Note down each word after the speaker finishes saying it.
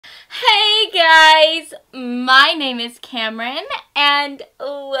guys, my name is Cameron and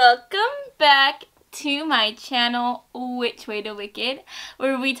welcome back to my channel, Which Way to Wicked,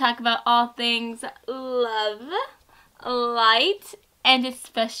 where we talk about all things love, light, and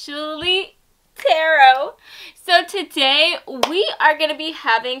especially tarot. So today we are going to be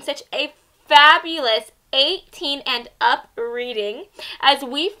having such a fabulous 18 and up reading as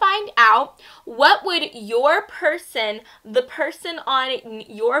we find out what would your person, the person on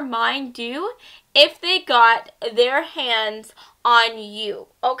your mind, do if they got their hands on you.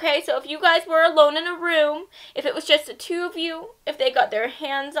 Okay, so if you guys were alone in a room, if it was just the two of you, if they got their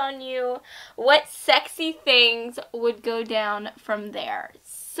hands on you, what sexy things would go down from there.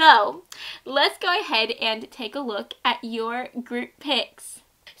 So let's go ahead and take a look at your group picks.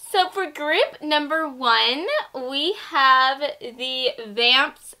 So for group number 1, we have the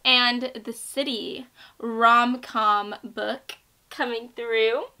Vamps and the City rom-com book coming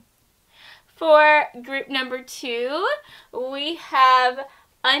through. For group number 2, we have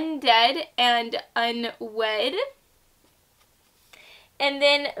Undead and UNWED. And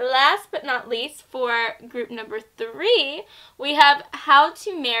then last but not least, for group number 3, we have How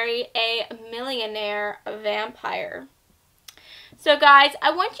to Marry a Millionaire Vampire. So guys,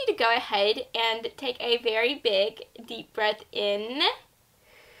 I want you to go ahead and take a very big, deep breath in.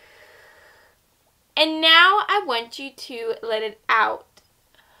 And now I want you to let it out.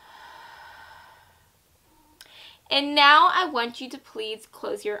 And now I want you to please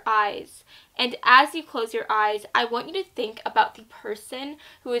close your eyes. And as you close your eyes, I want you to think about the person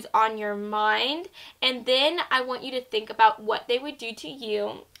who is on your mind. And then I want you to think about what they would do to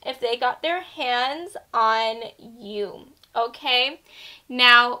you if they got their hands on you. Okay,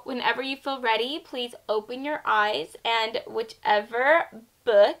 now whenever you feel ready, please open your eyes, and whichever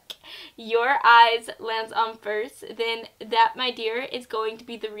book your eyes lands on first, then that, my dear, is going to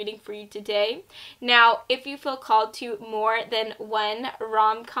be the reading for you today. Now, if you feel called to more than one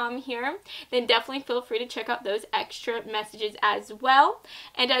rom-com here, then definitely feel free to check out those extra messages as well.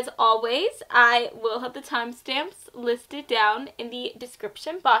 And as always, I will have the timestamps listed down in the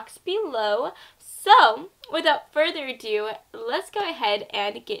description box below. So, without further ado, let's go ahead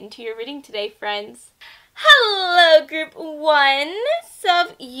and get into your reading today, friends. Hello, group 1. So,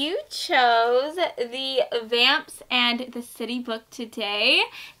 if you chose the Vamps and the City book today,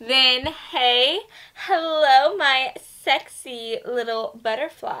 then hey, hello, my sexy little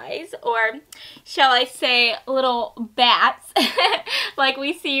butterflies, or shall I say little bats, like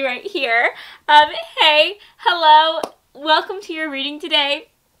we see right here. Hey, hello, welcome to your reading today.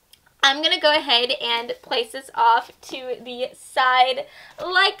 I'm going to go ahead and place this off to the side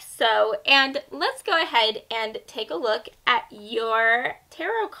like so, and let's go ahead and take a look at your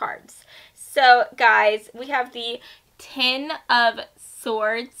tarot cards. So guys, we have the 10 of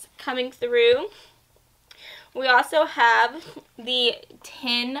Swords coming through. We also have the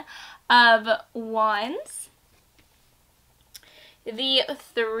 10 of Wands, the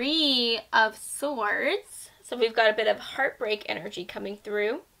 3 of Swords, so we've got a bit of heartbreak energy coming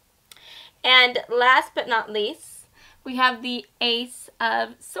through. And last but not least, we have the Ace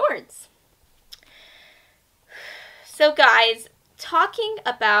of Swords. So guys, talking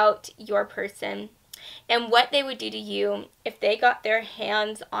about your person and what they would do to you if they got their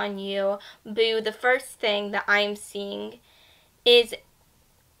hands on you, boo, the first thing that I'm seeing is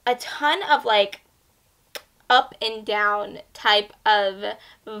a ton of like up and down type of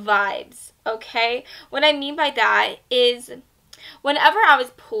vibes, okay? What I mean by that is, whenever I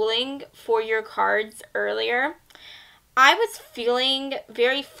was pulling for your cards earlier, I was feeling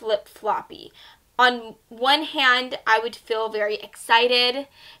very flip-floppy. On one hand, I would feel very excited,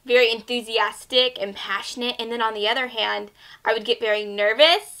 very enthusiastic and passionate, and then on the other hand, I would get very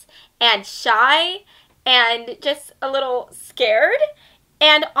nervous and shy and just a little scared.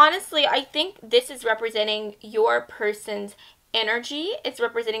 And honestly, I think this is representing your person's energy. It's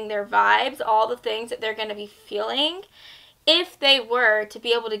representing their vibes, all the things that they're going to be feeling if they were to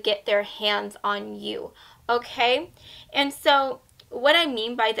be able to get their hands on you, okay? And so what I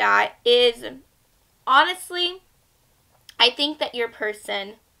mean by that is, honestly, I think that your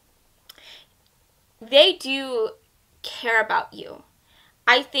person, they do care about you.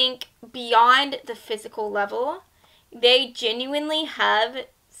 I think beyond the physical level, they genuinely have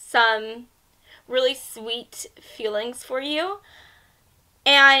some really sweet feelings for you,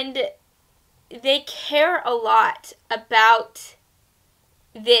 and they care a lot about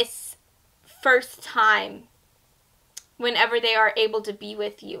this first time whenever they are able to be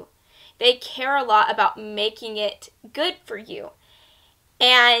with you. They care a lot about making it good for you.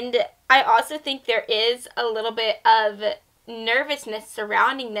 And I also think there is a little bit of nervousness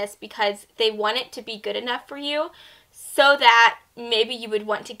surrounding this because they want it to be good enough for you so that maybe you would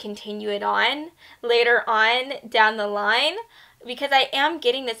want to continue it on later on down the line, because I am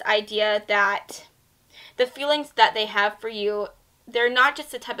getting this idea that the feelings that they have for you, they're not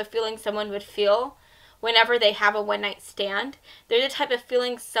just the type of feelings someone would feel whenever they have a one-night stand. They're the type of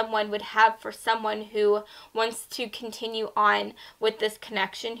feelings someone would have for someone who wants to continue on with this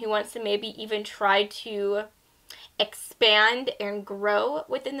connection, who wants to maybe even try to expand and grow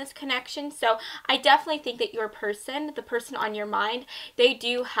within this connection. So I definitely think that your person, the person on your mind, they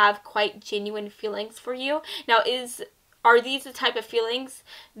do have quite genuine feelings for you. Now, are these the type of feelings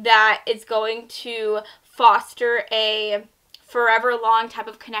that is going to foster a forever long type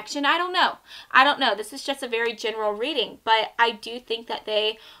of connection? I don't know. This is just a very general reading, but I do think that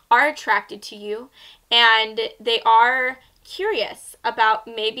they are attracted to you and they are curious about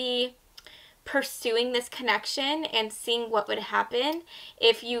maybe pursuing this connection and seeing what would happen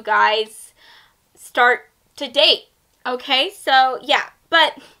if you guys start to date. Okay, so yeah,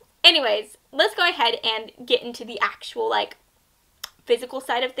 but anyways, let's go ahead and get into the actual like physical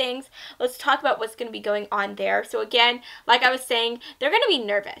side of things. Let's talk about what's going to be going on there. So again, like I was saying, they're going to be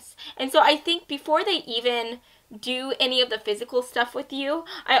nervous. And so I think before they even do any of the physical stuff with you,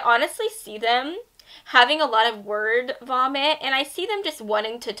 I honestly see them having a lot of word vomit, and I see them just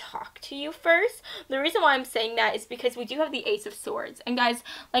wanting to talk to you first. The reason why I'm saying that is because we do have the Ace of Swords, and guys,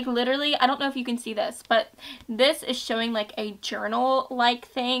 like literally, I don't know if you can see this, but this is showing like a journal like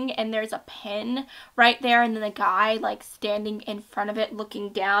thing, and there's a pen right there, and then the guy like standing in front of it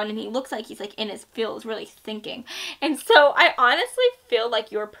looking down, and he looks like he's like in his feels really thinking. And so I honestly feel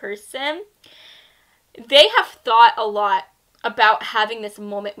like your person, they have thought a lot about having this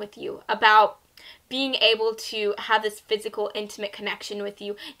moment with you, about being able to have this physical, intimate connection with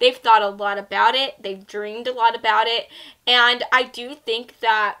you. They've thought a lot about it. They've dreamed a lot about it. And I do think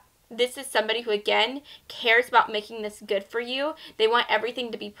that this is somebody who, again, cares about making this good for you. They want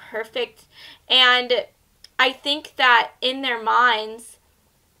everything to be perfect. And I think that in their minds,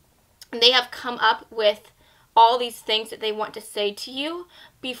 they have come up with all these things that they want to say to you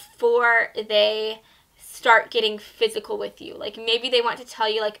before they start getting physical with you. Like maybe they want to tell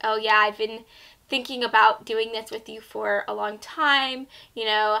you like, oh yeah, I've been thinking about doing this with you for a long time, you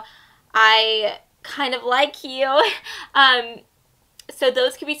know, I kind of like you. So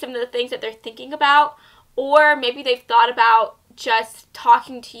those could be some of the things that they're thinking about. Or maybe they've thought about just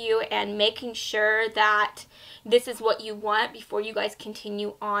talking to you and making sure that this is what you want before you guys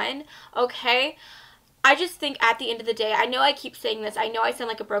continue on, okay? I just think at the end of the day, I know I keep saying this, I know I sound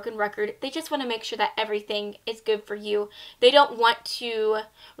like a broken record, they just want to make sure that everything is good for you. They don't want to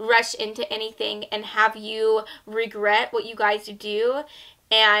rush into anything and have you regret what you guys do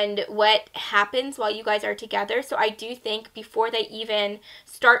and what happens while you guys are together. So I do think before they even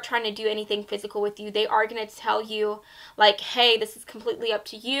start trying to do anything physical with you, they are going to tell you like, hey, this is completely up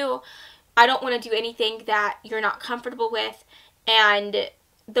to you. I don't want to do anything that you're not comfortable with, and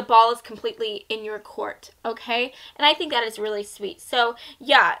the ball is completely in your court, okay? And I think that is really sweet. So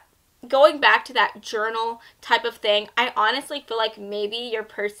yeah, going back to that journal type of thing, I honestly feel like maybe your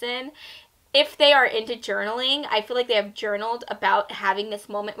person, if they are into journaling, I feel like they have journaled about having this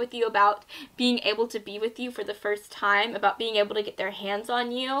moment with you, about being able to be with you for the first time, about being able to get their hands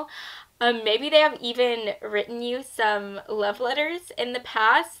on you. Maybe they have even written you some love letters in the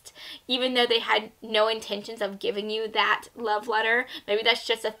past, even though they had no intentions of giving you that love letter. Maybe that's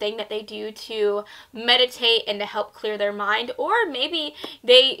just a thing that they do to meditate and to help clear their mind. Or maybe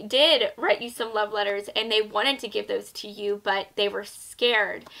they did write you some love letters and they wanted to give those to you, but they were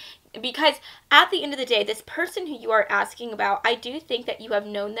scared. Because at the end of the day, this person who you are asking about, I do think that you have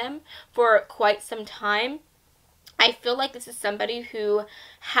known them for quite some time. I feel like this is somebody who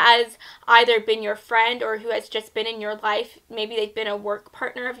has either been your friend or who has just been in your life. Maybe they've been a work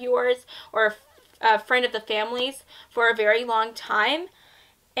partner of yours or a friend of the family's for a very long time.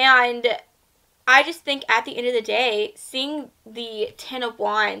 And I just think at the end of the day, seeing the Ten of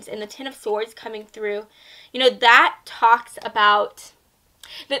Wands and the Ten of Swords coming through, you know, that talks about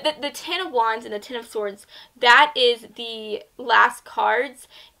the Ten of Wands and the Ten of Swords. That is the last cards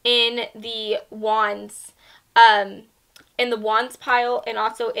in the Wands in the Wands pile and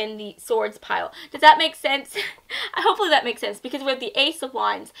also in the Swords pile. Does that make sense? Hopefully that makes sense, because we have the Ace of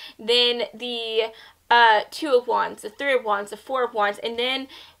Wands, then the Two of Wands, the Three of Wands, the Four of Wands, and then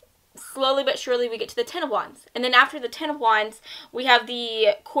slowly but surely we get to the Ten of Wands. And then after the Ten of Wands, we have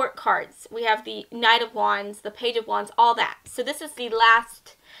the Court cards. We have the Knight of Wands, the Page of Wands, all that. So this is the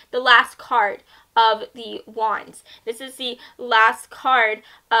last card of the Wands. This is the last card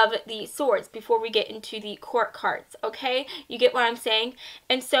of the Swords before we get into the Court cards, okay? You get what I'm saying?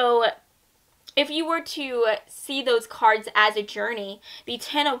 And so if you were to see those cards as a journey, the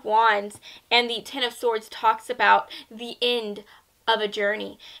Ten of Wands and the Ten of Swords talks about the end of a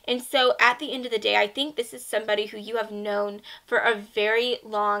journey. And so at the end of the day, I think this is somebody who you have known for a very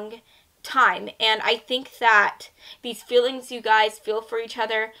long time. And I think that these feelings you guys feel for each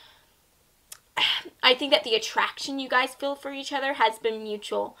other, I think that the attraction you guys feel for each other has been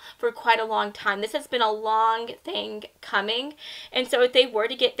mutual for quite a long time. This has been a long thing coming. And so if they were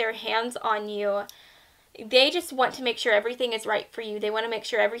to get their hands on you, they just want to make sure everything is right for you. They want to make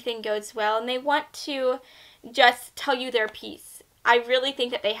sure everything goes well. And they want to just tell you their piece. I really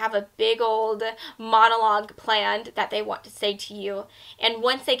think that they have a big old monologue planned that they want to say to you. And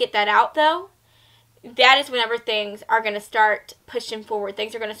once they get that out, though, that is whenever things are going to start pushing forward.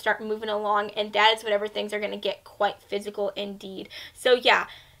 Things are going to start moving along, and that is whenever things are going to get quite physical indeed. So yeah,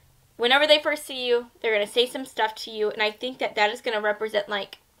 whenever they first see you, they're going to say some stuff to you, and I think that that is going to represent,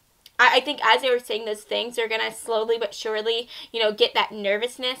 like, I think as they were saying those things, they're going to slowly but surely, you know, get that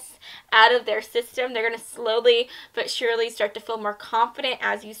nervousness out of their system. They're going to slowly but surely start to feel more confident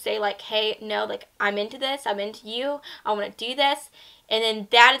as you say, like, hey, no, like, I'm into this. I'm into you. I want to do this. And then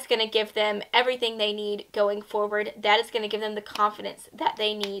that is going to give them everything they need going forward. That is going to give them the confidence that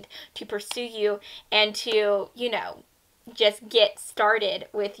they need to pursue you and to, you know, just get started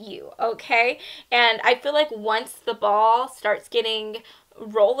with you, okay? And I feel like once the ball starts getting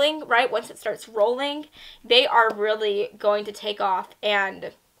rolling, right? Once it starts rolling, they are really going to take off,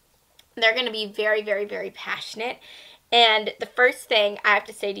 and they're going to be very, very, very passionate. And the first thing I have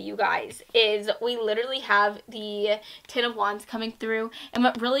to say to you guys is we literally have the Ten of Wands coming through. And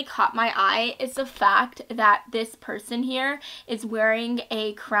what really caught my eye is the fact that this person here is wearing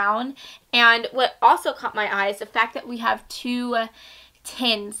a crown. And what also caught my eye is the fact that we have two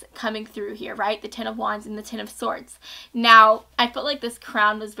tens coming through here, right? The Ten of Wands and the Ten of Swords. Now, I felt like this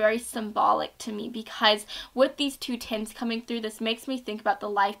crown was very symbolic to me because with these two tens coming through, this makes me think about the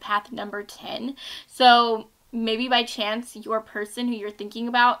life path number 10. So maybe by chance, your person who you're thinking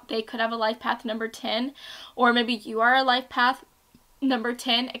about, they could have a life path number 10, or maybe you are a life path number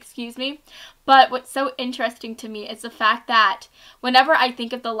 10, excuse me. But what's so interesting to me is the fact that whenever I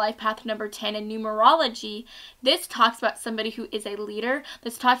think of the life path number 10 in numerology, this talks about somebody who is a leader.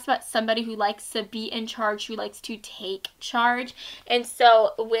 This talks about somebody who likes to be in charge, who likes to take charge. And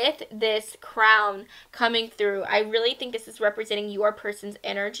so with this crown coming through, I really think this is representing your person's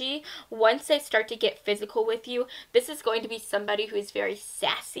energy. Once they start to get physical with you, this is going to be somebody who is very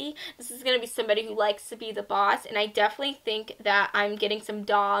sassy. This is going to be somebody who likes to be the boss. And I definitely think that I'm getting some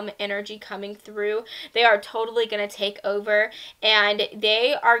Dom energy coming through. They are totally going to take over, and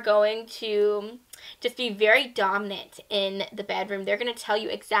they are going to just be very dominant in the bedroom. They're going to tell you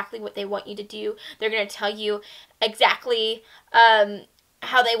exactly what they want you to do. They're going to tell you exactly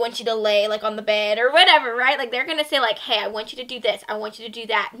how they want you to lay, like on the bed or whatever, right? Like they're going to say like, hey, I want you to do this. I want you to do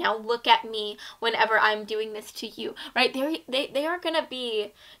that. Now look at me whenever I'm doing this to you, right? They are going to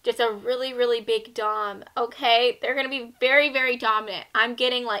be just a really, really big dom, okay? They're going to be very, very dominant. I'm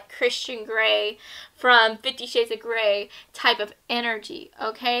getting like Christian Grey from 50 Shades of Grey type of energy,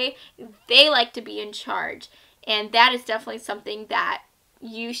 okay? They like to be in charge, and that is definitely something that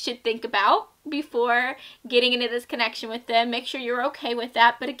you should think about before getting into this connection with them. Make sure you're okay with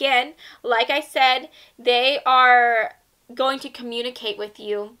that. But again, like I said, they are going to communicate with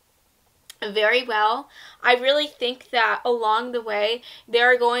you very well. I really think that along the way,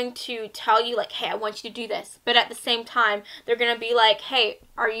 they're going to tell you like, hey, I want you to do this. But at the same time, they're going to be like, hey,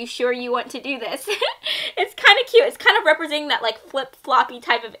 are you sure you want to do this? It's kind of cute. It's kind of representing that like flip-floppy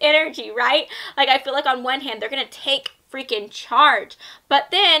type of energy, right? Like I feel like on one hand, they're going to take freaking charge, but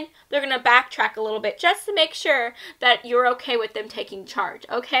then they're gonna backtrack a little bit just to make sure that you're okay with them taking charge,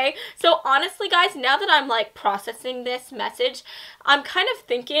 okay? So honestly guys, now that I'm like processing this message, I'm kind of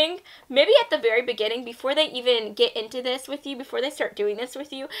thinking maybe at the very beginning, before they even get into this with you, before they start doing this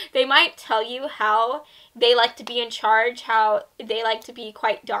with you, they might tell you how they like to be in charge, how they like to be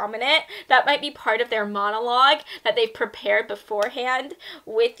quite dominant. That might be part of their monologue that they've prepared beforehand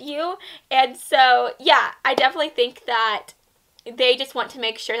with you. And so yeah, I definitely think that they just want to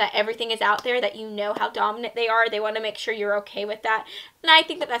make sure that everything is out there, that you know how dominant they are. They want to make sure you're okay with that. And I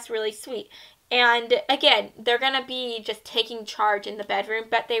think that that's really sweet. And again, they're going to be just taking charge in the bedroom,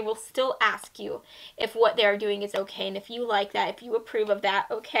 but they will still ask you if what they're doing is okay, and if you like that, if you approve of that,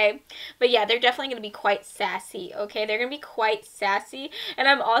 okay? But yeah, they're definitely going to be quite sassy, okay? They're going to be quite sassy. And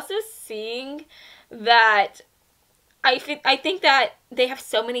I'm also seeing that I think that they have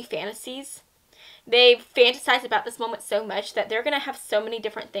so many fantasies they fantasize about this moment so much that they're going to have so many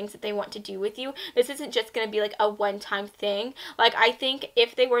different things that they want to do with you. This isn't just going to be like a one-time thing. Like, I think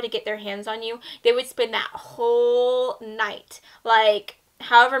if they were to get their hands on you, they would spend that whole night, like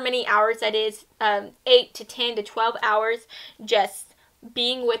however many hours that is, 8 to 10 to 12 hours, just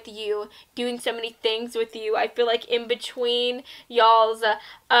being with you, doing so many things with you. I feel like in between y'all's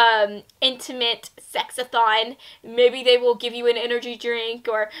intimate sexathon, maybe they will give you an energy drink,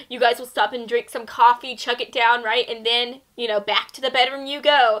 or you guys will stop and drink some coffee, chug it down, right? And then, you know, back to the bedroom you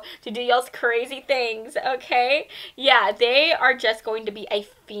go to do y'all's crazy things, okay? Yeah, they are just going to be a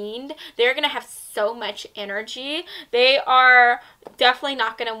fiend. They're going to have so much energy. They are definitely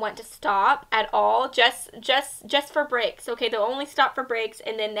not going to want to stop at all, just for breaks, okay? They'll only stop for breaks,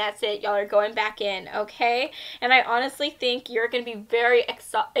 and then that's it. Y'all are going back in, okay? And I honestly think you're going to be very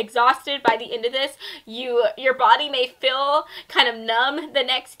exhausted by the end of this. Your body may feel kind of numb the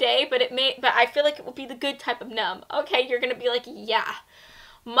next day, but I feel like it will be the good type of numb, okay? You're going to be like, yeah,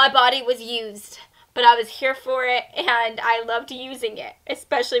 my body was used, but I was here for it, and I loved using it,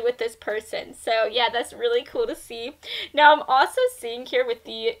 especially with this person. So yeah, that's really cool to see. Now I'm also seeing here with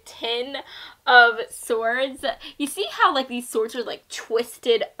the 10 of Swords, you see how like these swords are like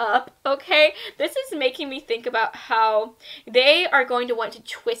twisted up, okay? This is making me think about how they are going to want to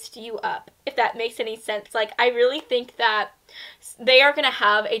twist you up, if that makes any sense. Like, I really think that they are going to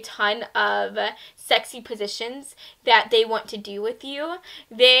have a ton of sexy positions that they want to do with you.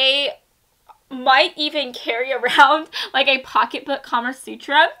 They might even carry around like a pocketbook Kama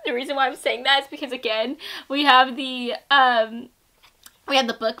Sutra. The reason why I'm saying that is because, again, we have the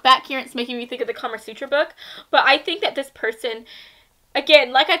book back here. It's making me think of the Kama Sutra book. But I think that this person,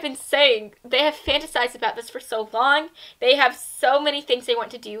 again, like I've been saying, they have fantasized about this for so long. They have so many things they want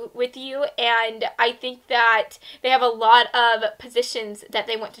to do with you, and I think that they have a lot of positions that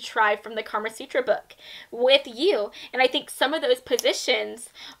they want to try from the Kama Sutra book with you. And I think some of those positions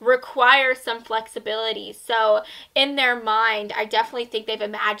require some flexibility. So in their mind, I definitely think they've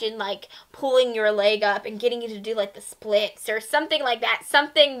imagined like pulling your leg up and getting you to do like the splits or something like that.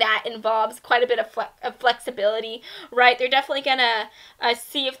 Something that involves quite a bit of flexibility, right? They're definitely gonna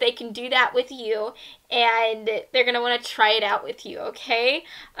see if they can do that with you, and they're going to want to try it out with you, okay?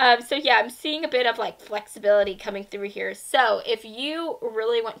 So yeah, I'm seeing a bit of like flexibility coming through here. So if you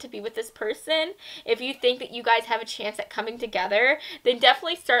really want to be with this person, if you think that you guys have a chance at coming together, then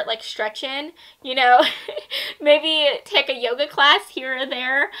definitely start like stretching, you know, maybe take a yoga class here or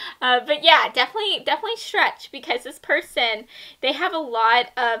there. But yeah, definitely stretch, because this person, they have a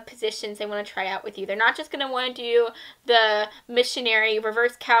lot of positions they want to try out with you. They're not just going to want to do the missionary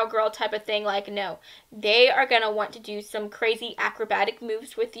reverse cowgirl type of thing. Like, no, they are going to want to do some crazy acrobatic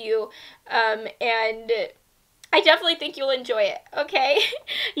moves with you, and I definitely think you'll enjoy it, okay?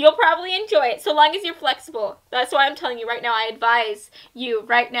 You'll probably enjoy it, so long as you're flexible. That's why I'm telling you right now, I advise you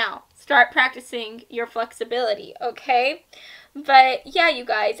right now, start practicing your flexibility, okay? But yeah, you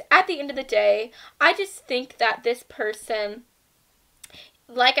guys, at the end of the day, I just think that this person,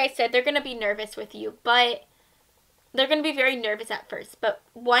 like I said, they're going to be nervous with you, but they're going to be very nervous at first, but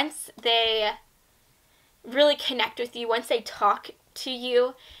once they really connect with you, once they talk to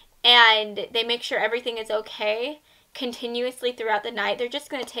you and they make sure everything is okay continuously throughout the night, they're just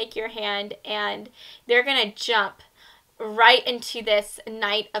going to take your hand and they're going to jump right into this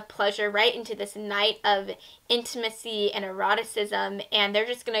night of pleasure, right into this night of intimacy and eroticism, and they're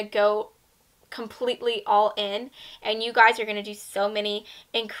just going to go completely all in, and you guys are going to do so many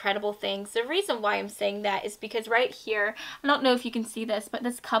incredible things. The reason why I'm saying that is because right here, I don't know if you can see this, but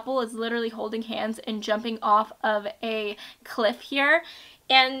this couple is literally holding hands and jumping off of a cliff here.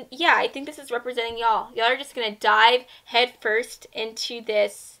 And yeah, I think this is representing y'all. Y'all are just going to dive head first into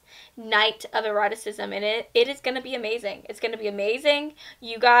this night of eroticism, and it is going to be amazing. It's going to be amazing.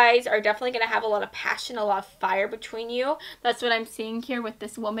 You guys are definitely going to have a lot of passion, a lot of fire between you. That's what I'm seeing here with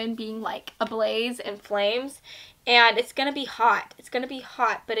this woman being like ablaze in flames. And it's going to be hot. It's going to be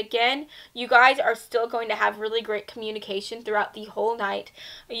hot. But again, you guys are still going to have really great communication throughout the whole night.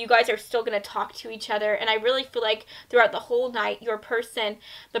 You guys are still going to talk to each other. And I really feel like throughout the whole night, your person,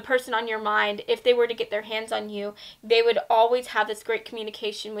 the person on your mind, if they were to get their hands on you, they would always have this great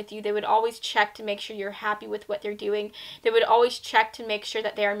communication with you. They would always check to make sure you're happy with what they're doing. They would always check to make sure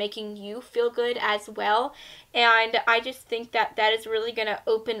that they are making you feel good as well. And I just think that that is really going to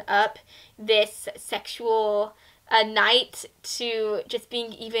open up this sexual a night to just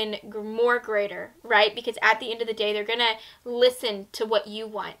being even more greater, right? Because at the end of the day, they're going to listen to what you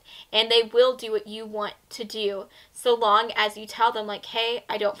want, and they will do what you want to do, so long as you tell them, like, hey,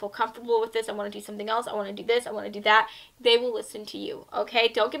 I don't feel comfortable with this, I want to do something else, I want to do this, I want to do that. They will listen to you, okay?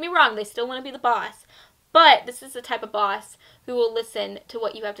 Don't get me wrong, they still want to be the boss, but this is the type of boss who will listen to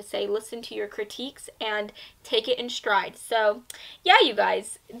what you have to say, listen to your critiques, and take it in stride. So, yeah, you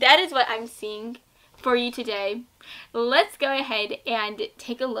guys, that is what I'm seeing for you today. Let's go ahead and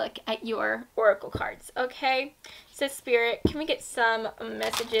take a look at your oracle cards, okay? So, Spirit, can we get some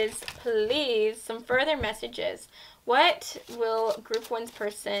messages, please? Some further messages. What will Group 1's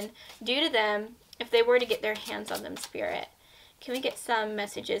person do to them if they were to get their hands on them, Spirit? Can we get some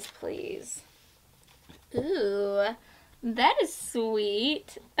messages, please? Ooh, that is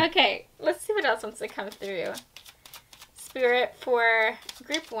sweet. Okay, let's see what else wants to come through. Spirit, for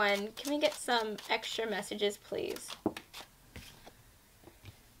Group 1, can we get some extra messages, please?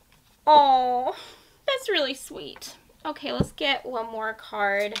 Oh, that's really sweet. Okay, let's get one more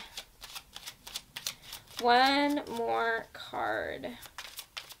card. One more card.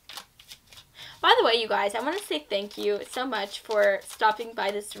 By the way, you guys, I want to say thank you so much for stopping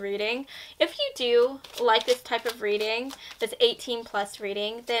by this reading. If you do like this type of reading, this 18+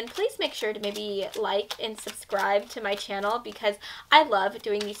 reading, then please make sure to maybe like and subscribe to my channel, because I love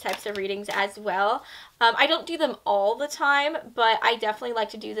doing these types of readings as well. I don't do them all the time, but I definitely like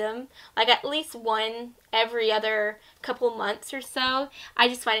to do them like at least one every other couple months or so. I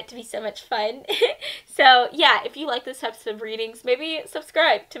just find it to be so much fun. So yeah, if you like those types of readings, maybe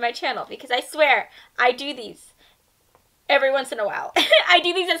subscribe to my channel, because I swear I do these every once in a while. I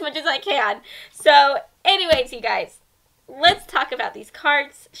do these as much as I can. So anyways, you guys, let's talk about these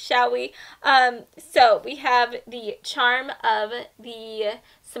cards, shall we? So we have the charm of the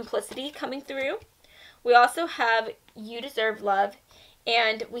simplicity coming through. We also have You Deserve Love,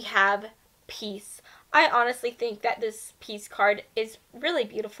 and we have Peace. I honestly think that this Peace card is really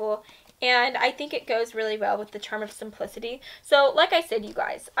beautiful, and I think it goes really well with the charm of simplicity. So, like I said, you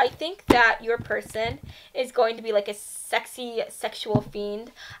guys, I think that your person is going to be like a sexy sexual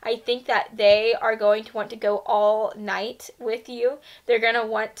fiend. I think that they are going to want to go all night with you. They're going to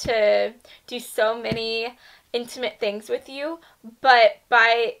want to do so many intimate things with you, but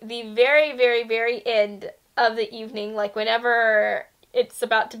by the very, very, very end of the evening, like whenever it's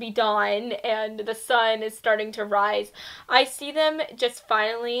about to be dawn and the sun is starting to rise, I see them just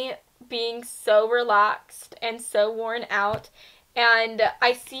finally being so relaxed and so worn out, and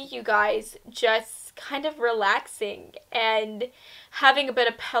I see you guys just kind of relaxing and having a bit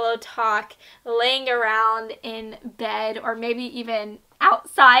of pillow talk, laying around in bed, or maybe even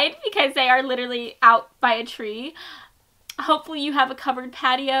outside, because they are literally out by a tree. Hopefully you have a covered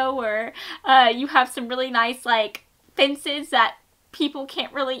patio, or you have some really nice like fences that people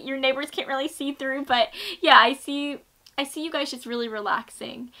can't really, your neighbors can't really see through. But yeah, I see you guys just really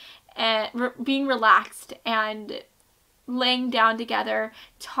relaxing and being relaxed and laying down together,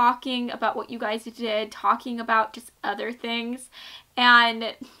 talking about what you guys did, talking about just other things.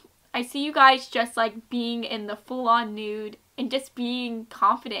 And I see you guys just like being in the full-on nude and just being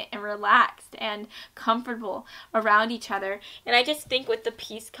confident and relaxed and comfortable around each other. And I just think with the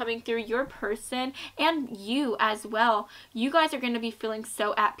Peace coming through, your person and you as well, you guys are going to be feeling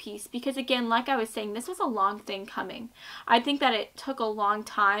so at peace, because again, like I was saying, this was a long thing coming. I think that it took a long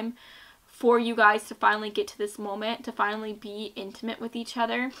time for you guys to finally get to this moment, to finally be intimate with each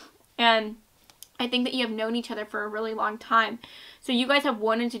other. And I think that you have known each other for a really long time. So you guys have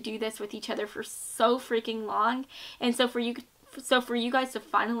wanted to do this with each other for so freaking long. And so for you guys to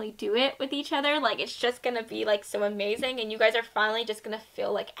finally do it with each other, like, it's just gonna be like so amazing, and you guys are finally just gonna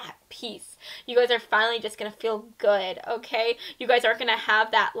feel like at peace. You guys are finally just gonna feel good, okay? You guys aren't gonna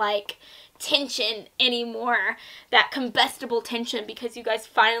have that like tension anymore, that combustible tension, because you guys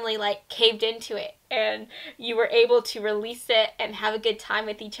finally like caved into it and you were able to release it and have a good time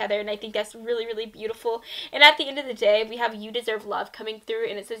with each other. And I think that's really, really beautiful. And at the end of the day, we have You Deserve Love coming through,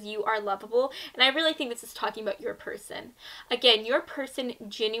 and it says you are lovable. And I really think this is talking about your person. Again, your person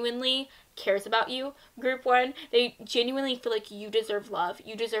genuinely cares about you, Group 1. They genuinely feel like you deserve love.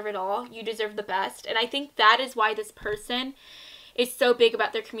 You deserve it all. You deserve the best. And I think that is why this person is so big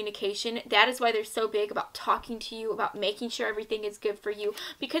about their communication. That is why they're so big about talking to you, about making sure everything is good for you,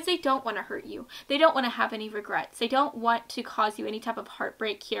 because they don't want to hurt you. They don't want to have any regrets. They don't want to cause you any type of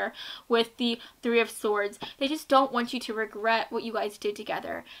heartbreak here with the Three of Swords. They just don't want you to regret what you guys did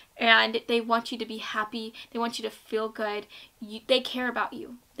together. And they want you to be happy. They want you to feel good. They care about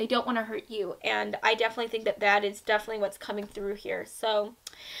you. They don't want to hurt you. And I definitely think that that is definitely what's coming through here. So,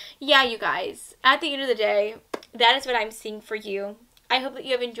 yeah, you guys, at the end of the day, that is what I'm seeing for you. I hope that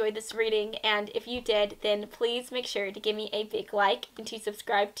you have enjoyed this reading, and if you did, then please make sure to give me a big like and to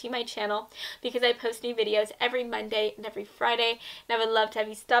subscribe to my channel, because I post new videos every Monday and every Friday, and I would love to have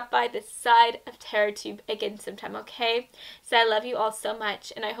you stop by this side of TarotTube again sometime, okay? So I love you all so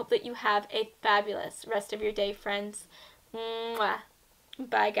much, and I hope that you have a fabulous rest of your day, friends. Mwah.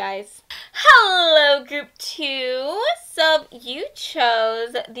 Bye, guys. Hello, Group 2. So you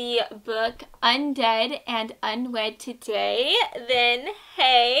chose the book Undead and Unwed today. Then,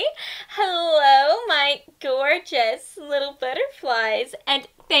 hey, hello, my gorgeous little butterflies. And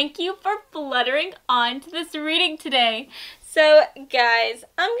thank you for fluttering on to this reading today. So, guys,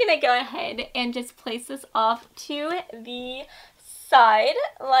 I'm going to go ahead and just place this off to the side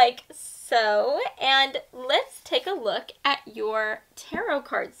like so, and let's take a look at your tarot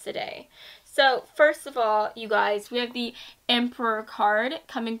cards today. So first of all, you guys, we have the Emperor card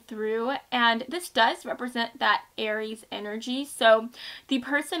coming through, and this does represent that Aries energy. So the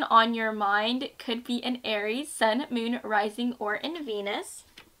person on your mind could be an Aries, Sun, Moon, Rising, or in Venus.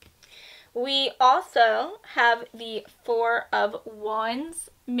 We also have the Four of Wands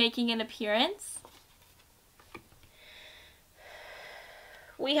making an appearance.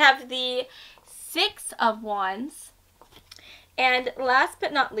 We have the Six of Wands. And last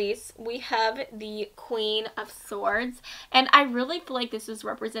but not least, we have the Queen of Swords. And I really feel like this is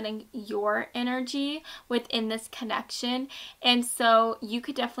representing your energy within this connection. And so you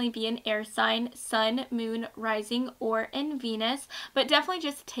could definitely be an air sign, Sun, Moon, Rising, or in Venus. But definitely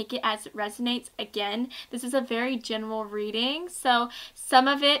just take it as it resonates. Again, this is a very general reading, so some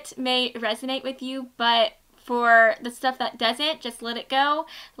of it may resonate with you, but for the stuff that doesn't, just let it go,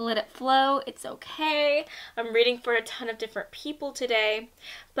 let it flow, it's okay. I'm reading for a ton of different people today.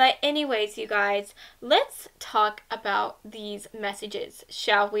 But anyways, you guys, let's talk about these messages,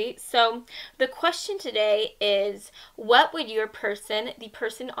 shall we? So the question today is, what would your person, the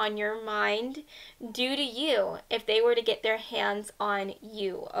person on your mind, do to you if they were to get their hands on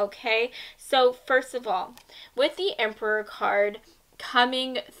you, okay? So first of all, with the Emperor card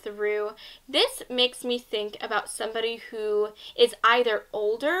coming through, this makes me think about somebody who is either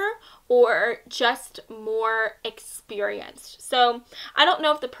older or just more experienced. So I don't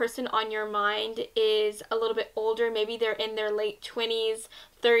know if the person on your mind is a little bit older, maybe they're in their late 20s,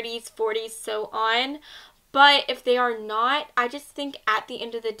 30s, 40s, so on. But if they are not, I just think at the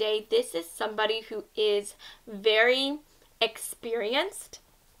end of the day, this is somebody who is very experienced.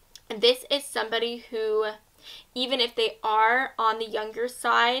 And this is somebody who, even if they are on the younger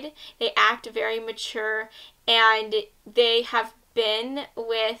side, they act very mature, and they have been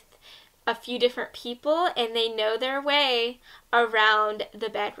with a few different people and they know their way around the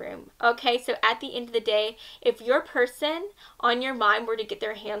bedroom. Okay, so at the end of the day, if your person on your mind were to get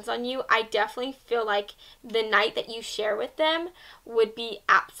their hands on you, I definitely feel like the night that you share with them would be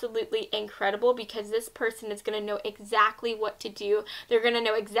absolutely incredible, because this person is going to know exactly what to do. They're going to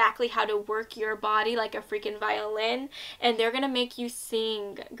know exactly how to work your body like a freaking violin, and they're going to make you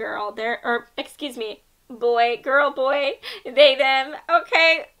sing, girl. Boy, girl, boy, they, them,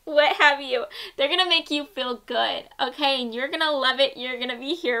 okay, what have you. They're going to make you feel good, okay, and you're going to love it. You're going to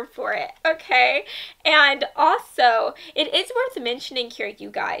be here for it, okay? And also, it is worth mentioning here, you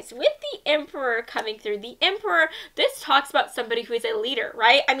guys, with the Emperor coming through, the Emperor, this talks about somebody who is a leader,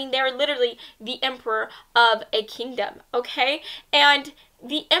 right? I mean, they're literally the emperor of a kingdom, okay? And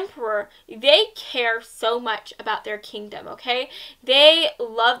the Emperor, they care so much about their kingdom, okay? They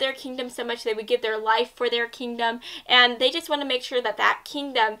love their kingdom so much they would give their life for their kingdom, and they just want to make sure that that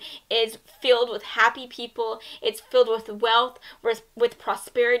kingdom is filled with happy people, it's filled with wealth, with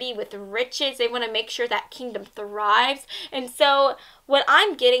prosperity, with riches. They want to make sure that kingdom thrives. And so what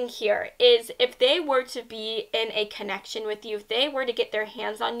I'm getting here is, if they were to be in a connection with you, if they were to get their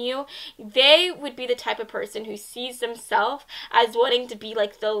hands on you, they would be the type of person who sees themselves as wanting to be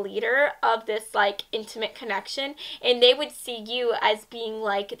like the leader of this like intimate connection, and they would see you as being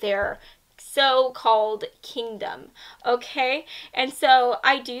like their so-called kingdom, okay? And so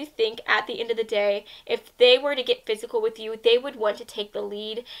I do think at the end of the day, if they were to get physical with you, they would want to take the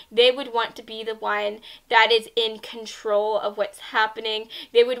lead. They would want to be the one that is in control of what's happening.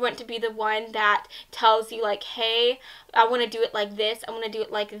 They would want to be the one that tells you like, hey, I want to do it like this, I want to do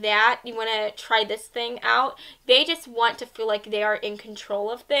it like that, you want to try this thing out. They just want to feel like they are in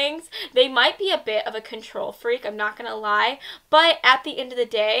control of things. They might be a bit of a control freak, I'm not going to lie, but at the end of the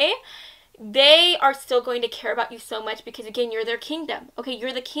day, they are still going to care about you so much because, again, you're their kingdom. Okay,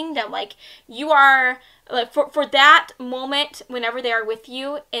 you're the kingdom. Like, you are, like, for that moment, whenever they are with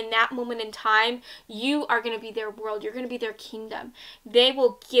you, in that moment in time, you are going to be their world. You're going to be their kingdom. They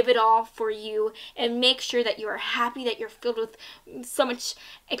will give it all for you and make sure that you are happy, that you're filled with so much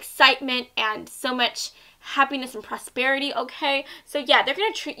excitement and so much happiness and prosperity, okay? So, yeah, they're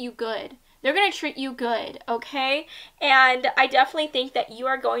going to treat you good. They're going to treat you good, okay? And I definitely think that you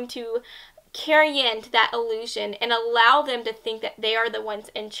are going to carry into that illusion and allow them to think that they are the ones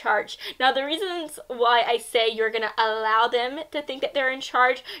in charge. Now, the reasons why I say you're going to allow them to think that they're in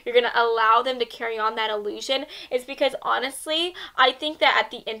charge, you're going to allow them to carry on that illusion, is because, honestly, I think that at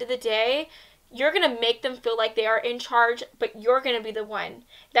the end of the day, you're going to make them feel like they are in charge, but you're going to be the one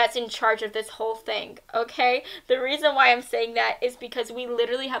that's in charge of this whole thing, okay? The reason why I'm saying that is because we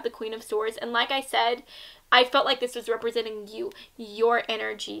literally have the Queen of Swords, and like I said, I felt like this was representing you, your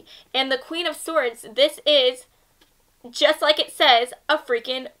energy. And the Queen of Swords, this is, just like it says, a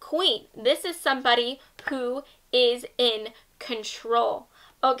freaking queen. This is somebody who is in control,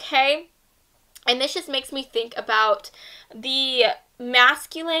 okay? And this just makes me think about the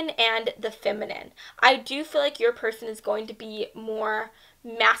masculine and the feminine. I do feel like your person is going to be more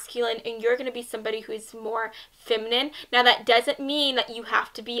masculine and you're going to be somebody who is more feminine. Now, that doesn't mean that you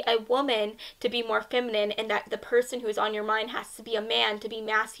have to be a woman to be more feminine and that the person who is on your mind has to be a man to be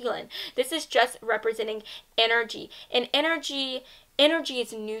masculine. This is just representing energy. And energy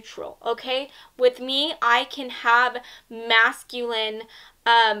is neutral, okay? With me, I can have masculine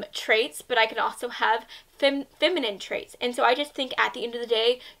traits, but I can also have feminine traits. And so I just think at the end of the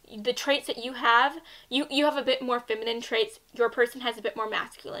day, the traits that you have a bit more feminine traits. Your person has a bit more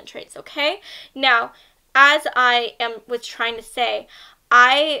masculine traits, okay? Now, as I was trying to say,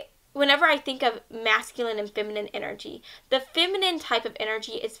 whenever I think of masculine and feminine energy, the feminine type of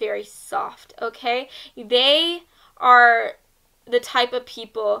energy is very soft, okay? They are the type of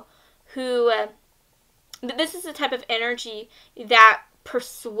people who, this is the type of energy that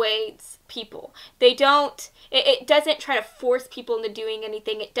persuades people. It doesn't try to force people into doing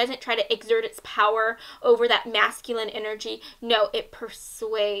anything. It doesn't try to exert its power over that masculine energy. No, it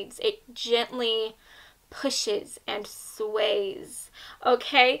persuades. It gently pushes and sways,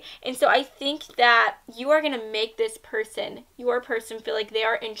 okay? And so I think that you are going to make this person, your person, feel like they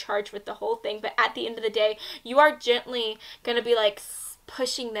are in charge with the whole thing, but at the end of the day, you are gently going to be like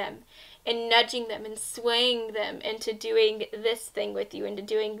pushing them and nudging them and swaying them into doing this thing with you, into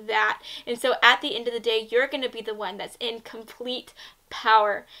doing that. And so at the end of the day, you're going to be the one that's in complete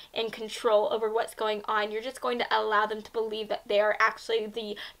power and control over what's going on. You're just going to allow them to believe that they are actually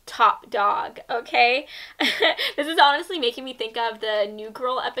the top dog, okay? This is honestly making me think of the New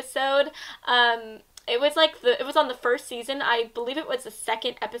Girl episode. It was on the first season. I believe it was the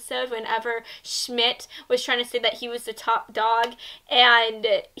second episode whenever Schmidt was trying to say that he was the top dog and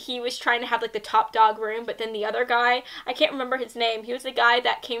he was trying to have like the top dog room, but then the other guy, I can't remember his name. He was the guy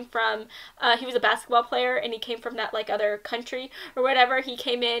that came from, he was a basketball player and he came from that like other country or whatever. He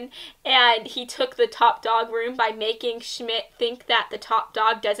came in and he took the top dog room by making Schmidt think that the top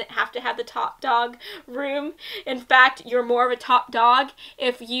dog doesn't have to have the top dog room. In fact, you're more of a top dog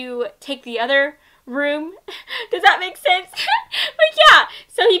if you take the other room. Does that make sense? But yeah,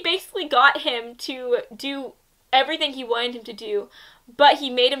 so he basically got him to do everything he wanted him to do, but he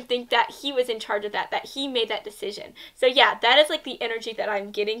made him think that he was in charge of that he made that decision. So yeah, that is like the energy that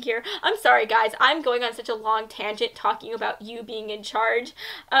I'm getting here. I'm sorry guys, I'm going on such a long tangent talking about you being in charge.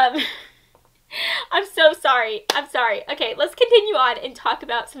 I'm so sorry. I'm sorry. Okay, let's continue on and talk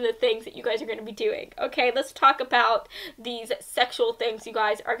about some of the things that you guys are going to be doing. Okay, let's talk about these sexual things you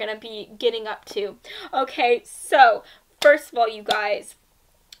guys are going to be getting up to. Okay, so first of all, you guys,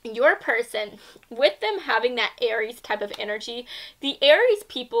 your person, with them having that Aries type of energy, the Aries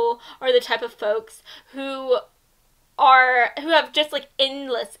people are the type of folks who have just like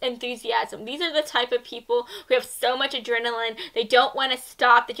endless enthusiasm. These are the type of people who have so much adrenaline. They don't want to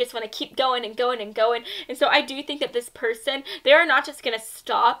stop. They just want to keep going and going and going. And so I do think that this person, they are not just going to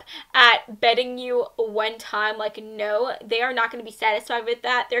stop at bedding you one time. Like, no, they are not going to be satisfied with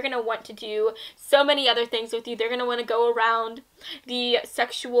that. They're going to want to do so many other things with you. They're going to want to go around the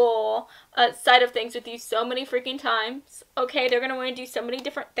sexual side of things with you so many freaking times. Okay, they're going to want to do so many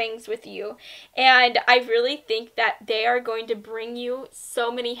different things with you. And I really think that that they are going to bring you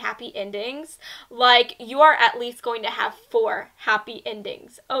so many happy endings. Like, you are at least going to have 4 happy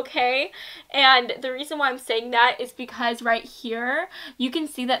endings, okay? And the reason why I'm saying that is because right here, you can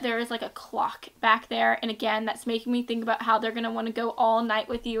see that there is like a clock back there. And again, that's making me think about how they're going to want to go all night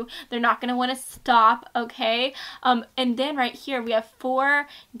with you. They're not going to want to stop, okay? And then right here, we have 4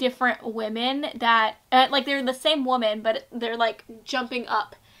 different women that, like, they're the same woman, but they're like jumping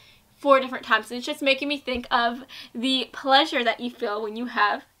up 4 different times. And it's just making me think of the pleasure that you feel when you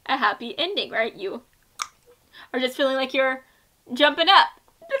have a happy ending, right? You are just feeling like you're jumping up.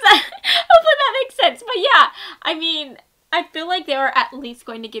 Hopefully that makes sense. But yeah, I mean, I feel like they are at least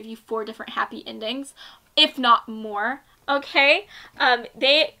going to give you 4 different happy endings, if not more. Okay,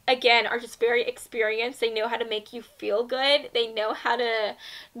 they, again, are just very experienced. They know how to make you feel good. They know how to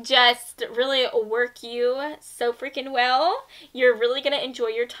just really work you so freaking well. You're really going to enjoy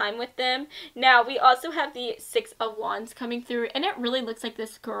your time with them. Now, we also have the 6 of Wands coming through, and it really looks like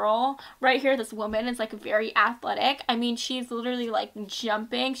this girl right here, this woman, is like very athletic. I mean, she's literally like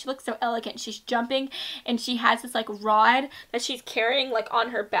jumping. She looks so elegant. She's jumping, and she has this like rod that she's carrying like on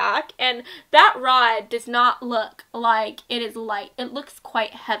her back, and that rod does not look like it is light. It looks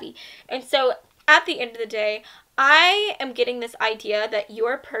quite heavy. And so at the end of the day, I am getting this idea that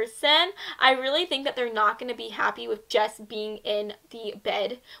your person, I really think that they're not going to be happy with just being in the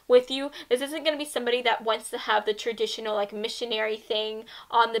bed with you. This isn't going to be somebody that wants to have the traditional like missionary thing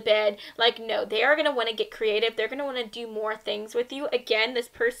on the bed. Like, no, they are going to want to get creative. They're going to want to do more things with you. Again, this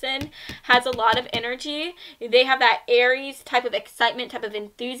person has a lot of energy. They have that Aries type of excitement, type of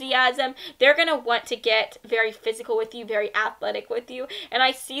enthusiasm. They're going to want to get very physical with you, very athletic with you. And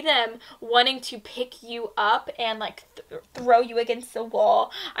I see them wanting to pick you up and like throw you against the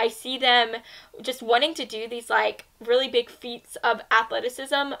wall. I see them just wanting to do these like really big feats of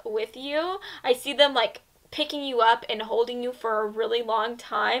athleticism with you. I see them like picking you up and holding you for a really long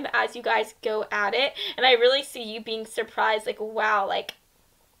time as you guys go at it. And I really see you being surprised, like, wow, like,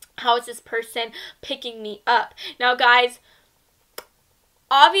 how is this person picking me up? Now, guys,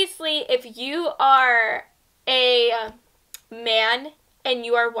 obviously, if you are a man and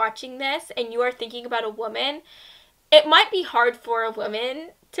you are watching this and you are thinking about a woman, it might be hard for a woman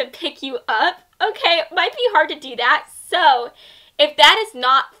to pick you up, okay? It might be hard to do that. So if that is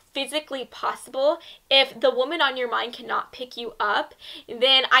not physically possible, if the woman on your mind cannot pick you up,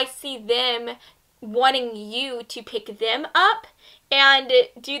 then I see them wanting you to pick them up and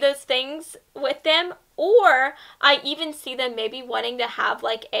do those things with them. Or I even see them maybe wanting to have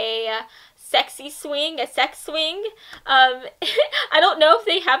like a sexy swing, a sex swing. I don't know if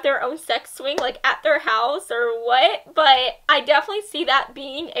they have their own sex swing like at their house or what, but I definitely see that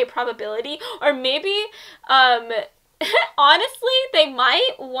being a probability. Or maybe honestly, they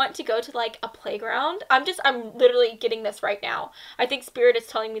might want to go to like a playground. I'm literally getting this right now. I think Spirit is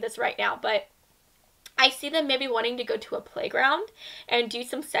telling me this right now, but I see them maybe wanting to go to a playground and do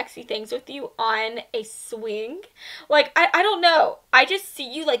some sexy things with you on a swing. Like, I don't know. I just see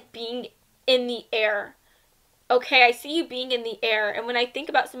you like being in the air. Okay, I see you being in the air. And when I think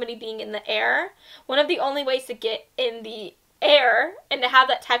about somebody being in the air, one of the only ways to get in the air and to have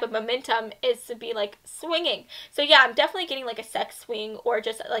that type of momentum is to be like swinging. So yeah, I'm definitely getting like a sex swing or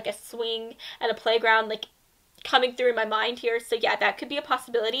just like a swing at a playground, like coming through in my mind here. So yeah, that could be a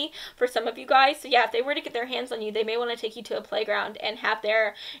possibility for some of you guys. So yeah, if they were to get their hands on you, they may want to take you to a playground and have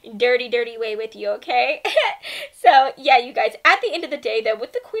their dirty way with you, okay? So yeah, you guys, at the end of the day though,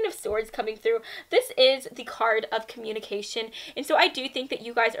 with the Queen of Swords coming through, this is the card of communication. And so I do think that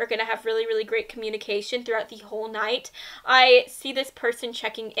you guys are going to have really great communication throughout the whole night. I see this person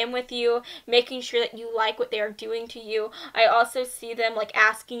checking in with you, making sure that you like what they are doing to you. I also see them like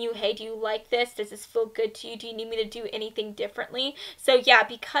asking you, hey, do you like this? Does this feel good to you? Do you need me to do anything differently? So yeah,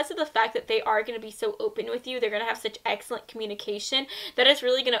 because of the fact that they are going to be so open with you, they're going to have such excellent communication, that is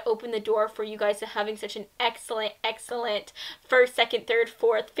really going to open the door for you guys to having such an excellent first, second, third,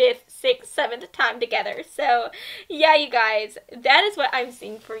 fourth, fifth, sixth, seventh time together. So yeah, you guys, that is what I'm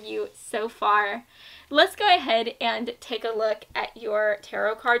seeing for you so far. Let's go ahead and take a look at your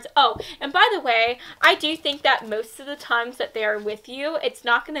tarot cards. Oh, and by the way, I do think that most of the times that they are with you, it's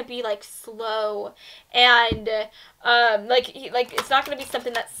not going to be like slow and like it's not going to be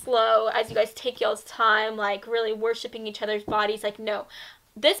something that's slow as you guys take y'all's time, like really worshiping each other's bodies. Like, no.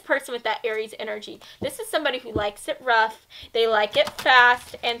 this person with that Aries energy, this is somebody who likes it rough, they like it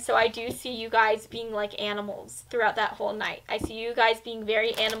fast, and so I do see you guys being like animals throughout that whole night. I see you guys being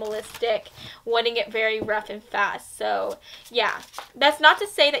very animalistic, wanting it very rough and fast. So yeah, that's not to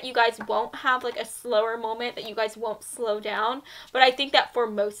say that you guys won't have like a slower moment, that you guys won't slow down, but I think that for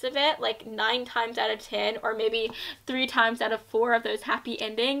most of it, like 9 times out of 10, or maybe 3 times out of 4 of those happy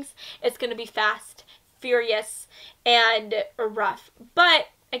endings, it's going to be fast, furious, and rough. But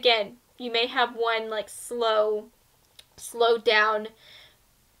again, you may have one like slow down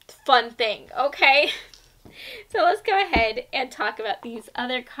fun thing, okay? So let's go ahead and talk about these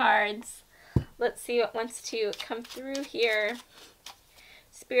other cards. Let's see what wants to come through here.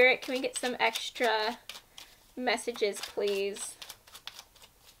 Spirit, can we get some extra messages, please?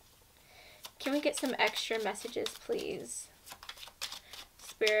 Can we get some extra messages, please?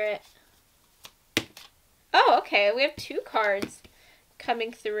 Spirit. Oh, okay. We have 2 cards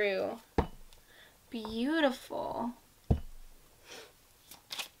coming through. Beautiful.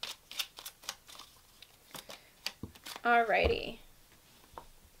 Alrighty.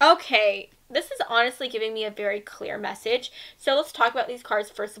 Okay. This is honestly giving me a very clear message. So let's talk about these cards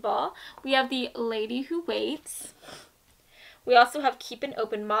first of all. We have the Lady Who Waits. We also have Keep an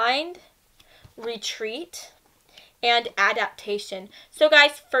Open Mind, Retreat, and Adaptation. So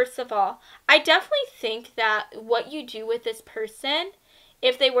guys, first of all, I definitely think that what you do with this person,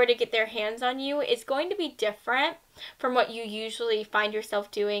 if they were to get their hands on you, is going to be different from what you usually find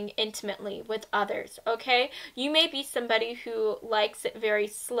yourself doing intimately with others, okay? You may be somebody who likes it very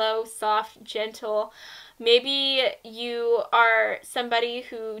slow, soft, gentle. Maybe you are somebody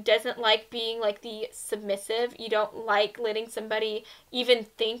who doesn't like being like the submissive. You don't like letting somebody even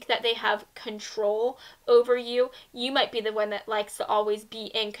think that they have control over you. You might be the one that likes to always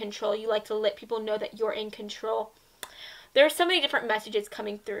be in control. You like to let people know that you're in control. There are so many different messages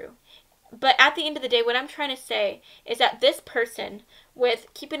coming through. But at the end of the day, what I'm trying to say is that this person with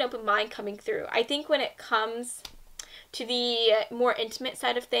Keep an Open Mind coming through, I think when it comes to the more intimate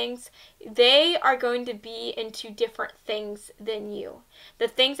side of things, they are going to be into different things than you. The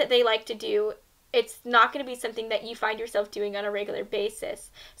things that they like to do, it's not going to be something that you find yourself doing on a regular basis.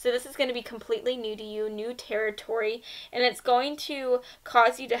 So this is going to be completely new to you, new territory, and it's going to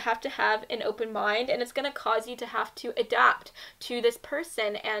cause you to have an open mind, and it's going to cause you to have to adapt to this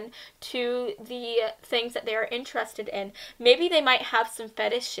person and to the things that they are interested in. Maybe they might have some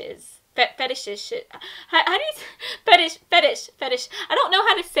fetishes. Fetishes. How do you fetish? I don't know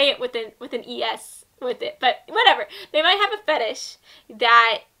how to say it with an es with it, but whatever. They might have a fetish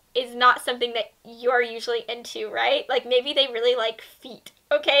that is not something that you're usually into, right? Like maybe they really like feet.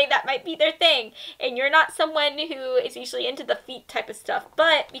 Okay, that might be their thing. And you're not someone who is usually into the feet type of stuff.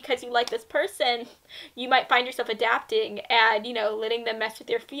 But because you like this person, you might find yourself adapting and, you know, letting them mess with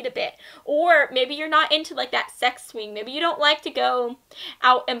your feet a bit. Or maybe you're not into like that sex swing. Maybe you don't like to go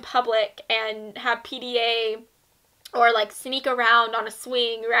out in public and have PDA or like sneak around on a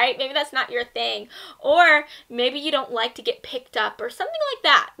swing, right? Maybe that's not your thing. Or maybe you don't like to get picked up or something like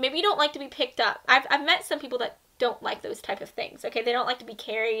that. Maybe you don't like to be picked up. I've met some people that don't like those type of things, okay? They don't like to be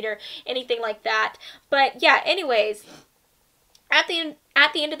carried or anything like that. But yeah, anyways, at the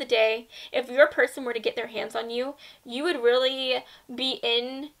end of the day, if your person were to get their hands on you, you would really be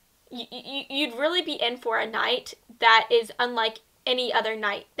in, you'd really be in for a night that is unlike any other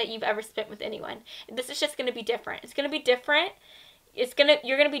night that you've ever spent with anyone. This is just going to be different. It's going to be different. You're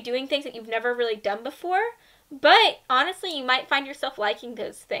going to be doing things that you've never really done before. But honestly, you might find yourself liking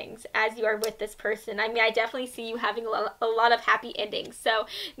those things as you are with this person. I mean, I definitely see you having a lot of happy endings. So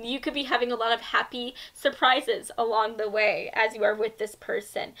you could be having a lot of happy surprises along the way as you are with this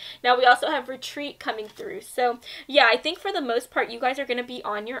person. Now, we also have retreat coming through. So yeah, I think for the most part, you guys are going to be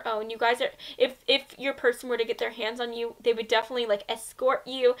on your own. You guys are, if your person were to get their hands on you, they would definitely like escort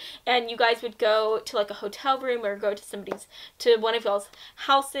you, and you guys would go to like a hotel room or go to one of y'all's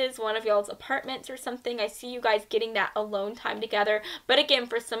houses, one of y'all's apartments or something. I see you guys getting that alone time together. But again,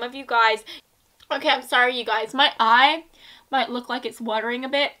 for some of you guys, okay, I'm sorry you guys, my eye might look like it's watering a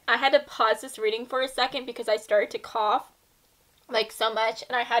bit. I had to pause this reading for a second because I started to cough like so much,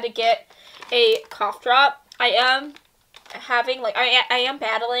 and I had to get a cough drop. I am having like I am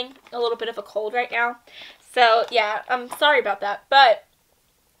battling a little bit of a cold right now, so yeah, I'm sorry about that. But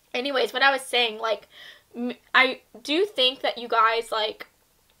anyways, what I was saying, like, I do think that you guys, like,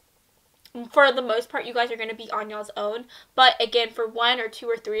 for the most part, you guys are going to be on y'all's own. But again, for 1 or 2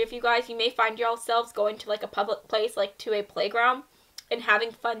 or 3 of you guys, you may find yourselves going to like a public place, like to a playground, and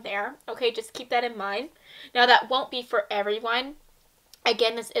having fun there. Okay, just keep that in mind. Now, that won't be for everyone.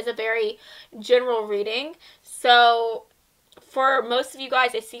 Again, this is a very general reading. So for most of you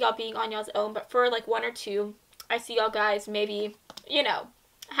guys, I see y'all being on y'all's own, but for like 1 or 2, I see y'all guys maybe, you know,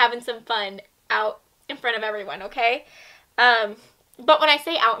 having some fun out in front of everyone, okay? But when I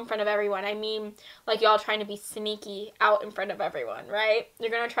say out in front of everyone, I mean like y'all trying to be sneaky out in front of everyone, right?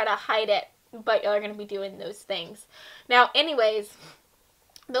 You're going to try to hide it, but y'all are going to be doing those things. Now, anyways,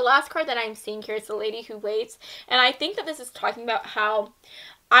 the last card that I'm seeing here is the Lady Who Waits, and I think that this is talking about how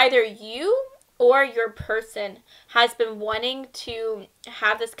either you or your person has been wanting to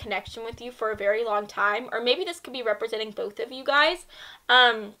have this connection with you for a very long time, or maybe this could be representing both of you guys.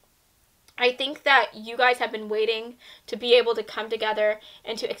 I think that you guys have been waiting to be able to come together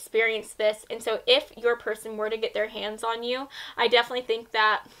and to experience this, and so if your person were to get their hands on you, I definitely think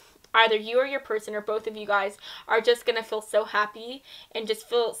that either you or your person or both of you guys are just going to feel so happy and just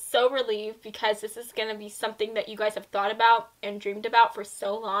feel so relieved, because this is going to be something that you guys have thought about and dreamed about for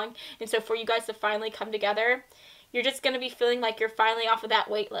so long. And so for you guys to finally come together, you're just going to be feeling like you're finally off of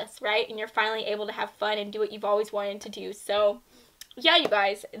that wait list, right? And you're finally able to have fun and do what you've always wanted to do. So yeah, you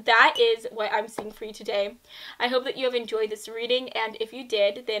guys, that is what I'm seeing for you today. I hope that you have enjoyed this reading, and if you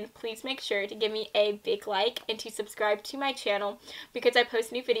did, then please make sure to give me a big like and to subscribe to my channel, because I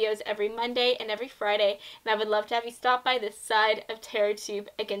post new videos every Monday and every Friday, and I would love to have you stop by this side of TarotTube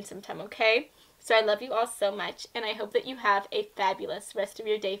again sometime, okay? So I love you all so much, and I hope that you have a fabulous rest of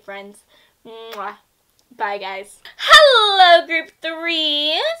your day, friends. Mwah. Bye, guys. Hello, group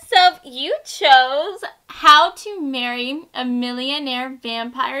 3. So you chose how to marry a millionaire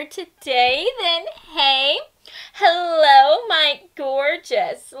vampire today, then hey. Hello, my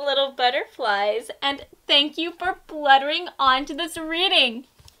gorgeous little butterflies, and thank you for fluttering onto this reading.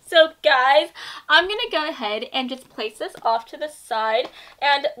 So guys, I'm going to go ahead and just place this off to the side,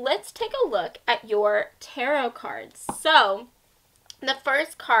 and let's take a look at your tarot cards. So the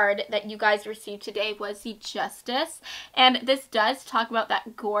first card that you guys received today was the Justice, and this does talk about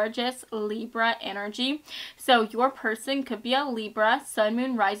that gorgeous Libra energy. So your person could be a Libra, Sun,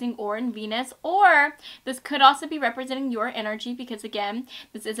 Moon, Rising, or in Venus, or this could also be representing your energy, because again,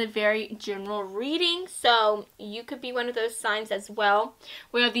 this is a very general reading, so you could be one of those signs as well.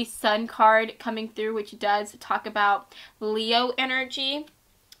 We have the Sun card coming through, which does talk about Leo energy.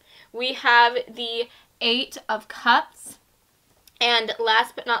 We have the 8 of Cups. And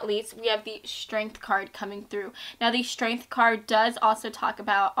last but not least, we have the Strength card coming through. Now, the Strength card does also talk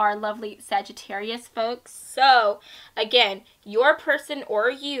about our lovely Sagittarius folks. So, again, your person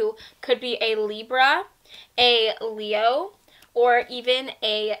or you could be a Libra, a Leo, or even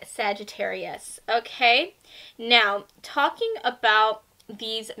a Sagittarius. Okay? Now, talking about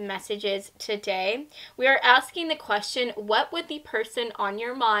these messages today, we are asking the question, what would the person on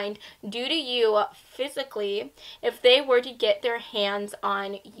your mind do to you physically if they were to get their hands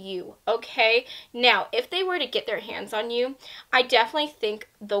on you? Okay, now if they were to get their hands on you, I definitely think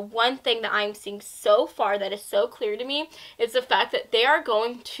the one thing that I'm seeing so far that is so clear to me is the fact that they are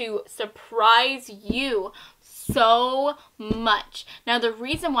going to surprise you so much. Now, the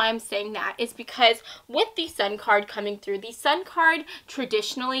reason why I'm saying that is because with the Sun card coming through, the Sun card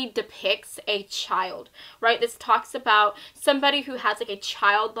traditionally depicts a child, right? This talks about somebody who has like a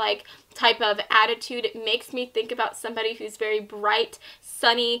childlike type of attitude. It makes me think about somebody who's very bright,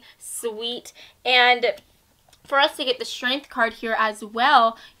 sunny, sweet, and for us to get the Strength card here as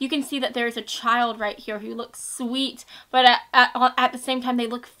well, you can see that there's a child right here who looks sweet, but at the same time they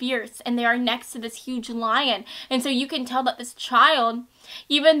look fierce, and they are next to this huge lion. And so you can tell that this child,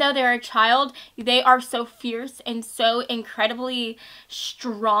 even though they're a child, they are so fierce and so incredibly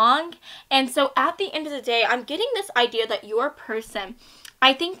strong. And so at the end of the day, I'm getting this idea that your person,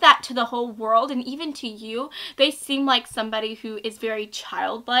 I think that to the whole world and even to you, they seem like somebody who is very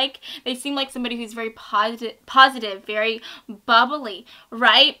childlike. They seem like somebody who's very positive, very bubbly,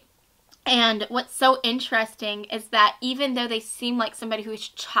 right? And what's so interesting is that even though they seem like somebody who is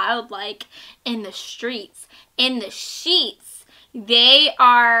childlike in the streets, in the sheets, they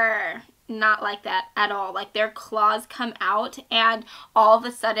are not like that at all. Like their claws come out and all of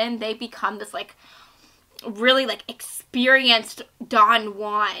a sudden they become this like really like experienced Don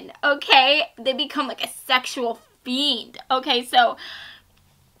Juan, okay? They become like a sexual fiend, okay? So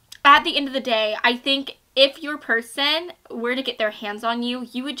at the end of the day, I think if your person were to get their hands on you,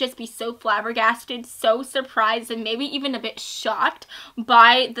 you would just be so flabbergasted, so surprised, and maybe even a bit shocked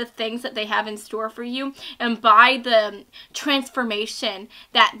by the things that they have in store for you and by the transformation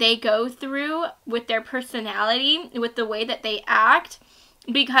that they go through with their personality, with the way that they act,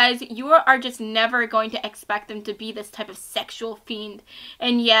 because you are just never going to expect them to be this type of sexual fiend.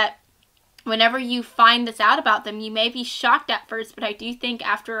 And yet whenever you find this out about them, you may be shocked at first, but I do think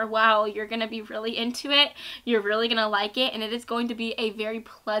after a while you're going to be really into it. You're really going to like it, and it is going to be a very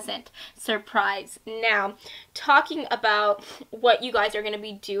pleasant surprise. Now, talking about what you guys are going to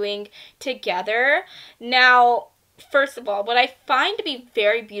be doing together. Now, first of all, what I find to be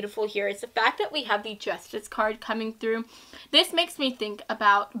very beautiful here is the fact that we have the Justice card coming through. This makes me think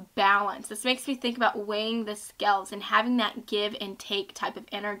about balance. This makes me think about weighing the scales and having that give and take type of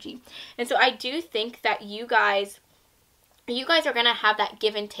energy. And so I do think that you guys are going to have that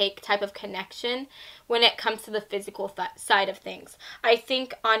give and take type of connection when it comes to the physical side of things. I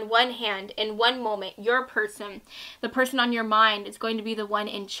think on one hand, in one moment, your person, the person on your mind, is going to be the one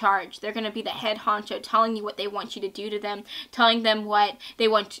in charge. They're going to be the head honcho, telling you what they want you to do to them, telling them what they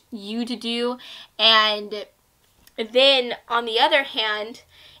want you to do. And then on the other hand,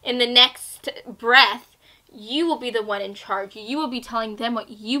 in the next breath, you will be the one in charge. You will be telling them what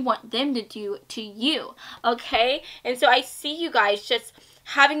you want them to do to you, okay? And so I see you guys just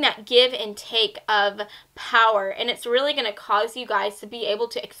having that give and take of power, and it's really going to cause you guys to be able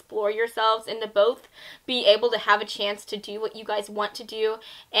to explore yourselves and to both be able to have a chance to do what you guys want to do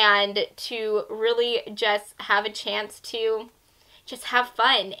and to really just have a chance to just have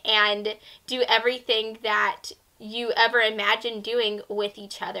fun and do everything that you ever imagined doing with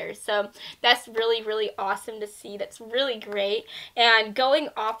each other. So that's really, really awesome to see. That's really great. And going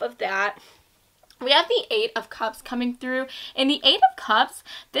off of that, we have the Eight of Cups coming through. And the Eight of Cups,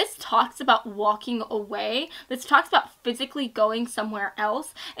 this talks about walking away. This talks about physically going somewhere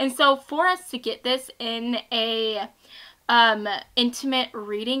else. And so for us to get this in a intimate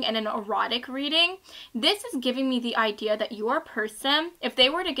reading and an erotic reading, this is giving me the idea that your person, if they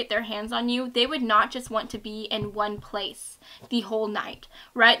were to get their hands on you, they would not just want to be in one place the whole night,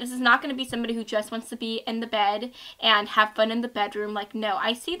 right? This is not going to be somebody who just wants to be in the bed and have fun in the bedroom. Like, no,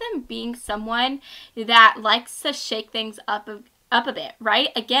 I see them being someone that likes to shake things up a bit, right?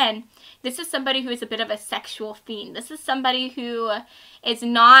 Again, this is somebody who is a bit of a sexual fiend. This is somebody who is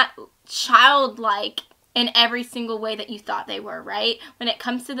not childlike in every single way that you thought they were, right? When it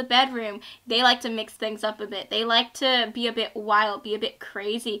comes to the bedroom, they like to mix things up a bit. They like to be a bit wild, be a bit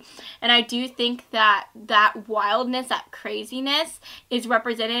crazy. And I do think that that wildness, that craziness is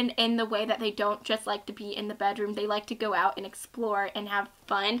represented in the way that they don't just like to be in the bedroom. They like to go out and explore and have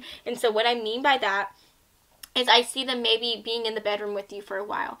fun. And so what I mean by that is I see them maybe being in the bedroom with you for a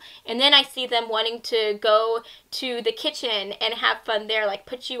while. And then I see them wanting to go to the kitchen and have fun there, like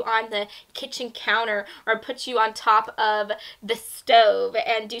put you on the kitchen counter or put you on top of the stove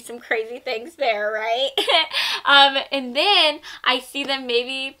and do some crazy things there, right? And then I see them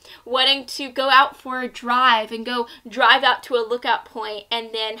maybe wanting to go out for a drive and go drive out to a lookout point and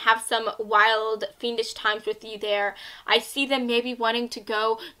then have some wild, fiendish times with you there. I see them maybe wanting to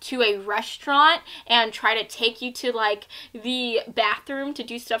go to a restaurant and try to take you to like the bathroom to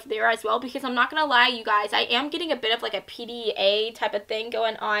do stuff there as well, because I'm not gonna lie, you guys, I am getting a bit of like a PDA type of thing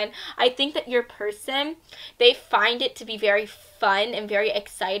going on. I think that your person, they find it to be very fun and very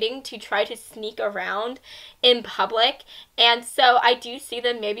exciting to try to sneak around in public, and so I do see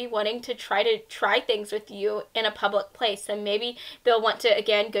them maybe wanting to try things with you in a public place. So maybe they'll want to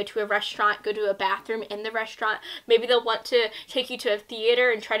again go to a restaurant, go to a bathroom in the restaurant. Maybe they'll want to take you to a theater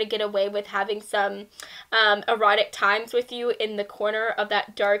and try to get away with having some erotic times with you in the corner of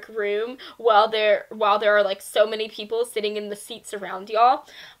that dark room while there are like so many people sitting in the seats around y'all.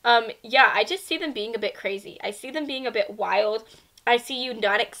 Yeah, I just see them being a bit crazy. I see them being a bit wild. I see you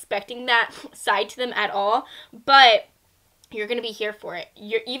not expecting that side to them at all, but you're going to be here for it.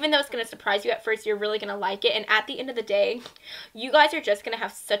 Even though it's going to surprise you at first, you're really going to like it. And at the end of the day, you guys are just going to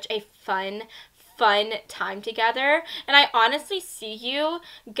have such a fun time together. And I honestly see you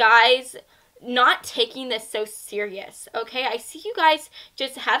guys not taking this so serious, okay? I see you guys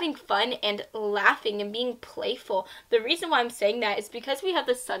just having fun and laughing and being playful. The reason why I'm saying that is because we have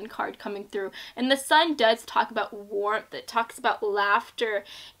the Sun card coming through, and the Sun does talk about warmth. It talks about laughter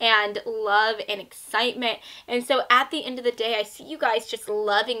and love and excitement. And so at the end of the day, I see you guys just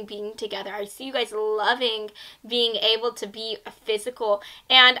loving being together. I see you guys loving being able to be physical,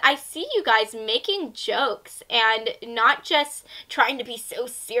 and I see you guys making jokes and not just trying to be so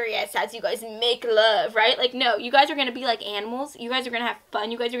serious as you guys make love, right? Like, no, you guys are going to be like animals. You guys are going to have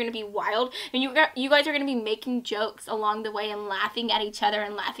fun. You guys are going to be wild. And you guys are going to be making jokes along the way and laughing at each other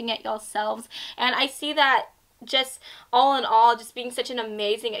and laughing at yourselves. And I see that just all in all just being such an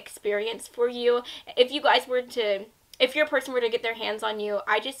amazing experience for you. If your person were to get their hands on you,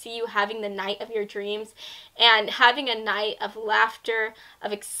 I just see you having the night of your dreams and having a night of laughter,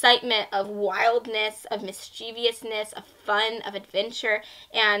 of excitement, of wildness, of mischievousness, of fun, of adventure.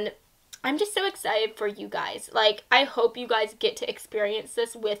 And I'm just so excited for you guys. Like, I hope you guys get to experience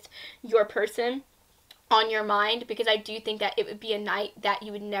this with your person on your mind, because I do think that it would be a night that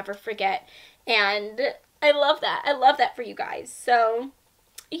you would never forget. And I love that. I love that for you guys. So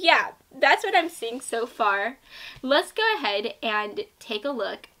yeah, that's what I'm seeing so far. Let's go ahead and take a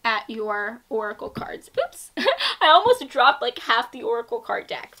look at your oracle cards. Oops, I almost dropped like half the oracle card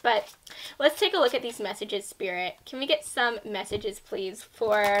deck, but let's take a look at these messages, Spirit. Can we get some messages, please,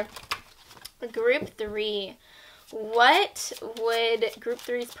 for Group 3? What would Group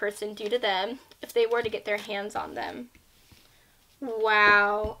 3's person do to them if they were to get their hands on them?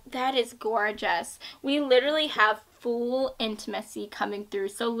 Wow, that is gorgeous. We literally have full intimacy coming through.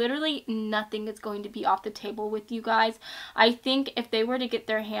 So literally nothing is going to be off the table with you guys. I think if they were to get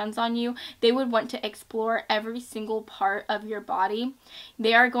their hands on you, they would want to explore every single part of your body.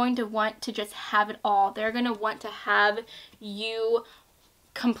 They are going to want to just have it all. They're going to want to have you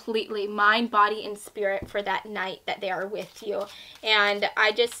completely, mind, body, and spirit, for that night that they are with you. And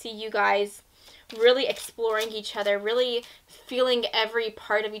I just see you guys really exploring each other, really feeling every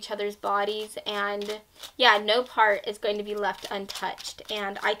part of each other's bodies, and yeah, no part is going to be left untouched.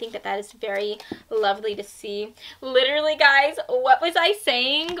 And I think that that is very lovely to see. Literally, guys, what was I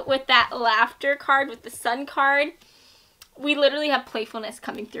saying with that laughter card, with the sun card? We literally have playfulness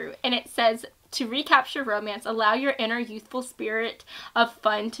coming through, and it says, to recapture romance, allow your inner youthful spirit of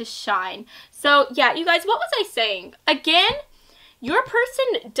fun to shine. So yeah, you guys, what was I saying? Again, your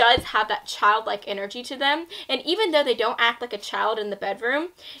person does have that childlike energy to them, and even though they don't act like a child in the bedroom,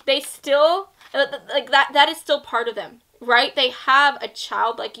 they still, like, that is still part of them, right? They have a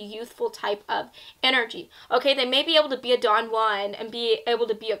childlike, youthful type of energy. Okay, they may be able to be a Don Juan and be able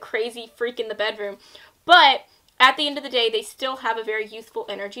to be a crazy freak in the bedroom, but at the end of the day, they still have a very youthful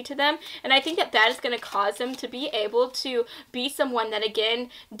energy to them. And I think that that is going to cause them to be able to be someone that,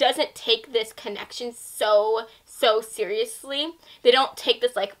 again, doesn't take this connection so seriously. They don't take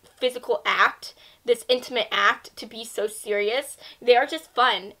this, like, physical act, this intimate act, to be so serious. They are just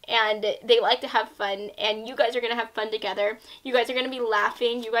fun, and they like to have fun, and you guys are going to have fun together. You guys are going to be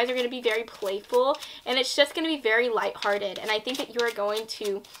laughing. You guys are going to be very playful, and it's just going to be very lighthearted. And I think that you are going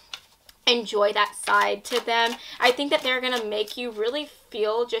to enjoy that side to them. I think that they're going to make you really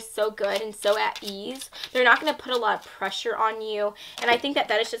feel just so good and so at ease. They're not going to put a lot of pressure on you, and I think that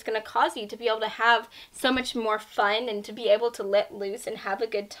that is just going to cause you to be able to have so much more fun and to be able to let loose and have a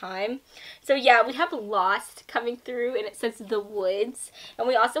good time. So yeah, we have Lost coming through, and it says the woods, and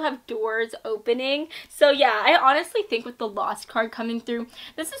we also have doors opening. So yeah, I honestly think with the Lost card coming through,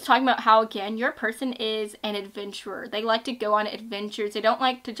 this is talking about how, again, your person is an adventurer. They like to go on adventures. They don't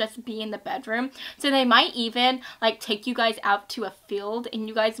like to just be in the bedroom. So they might even like take you guys out to a field, and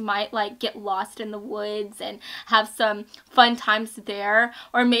you guys might like get lost in the woods and have some fun times there.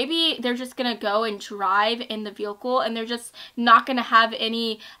 Or maybe they're just gonna go and drive in the vehicle, and they're just not gonna have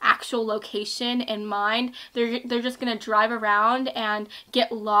any actual location in mind. They're just gonna drive around and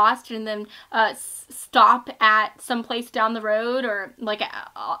get lost, and then stop at some place down the road or like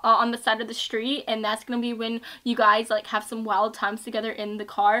on the side of the street, and that's gonna be when you guys like have some wild times together in the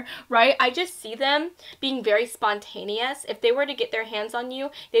car, right? I just see them being very spontaneous. If they were to get their hands on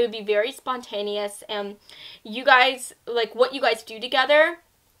you, they would be very spontaneous, and you guys, like, what you guys do together,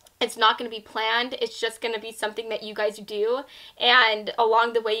 it's not going to be planned. It's just going to be something that you guys do, and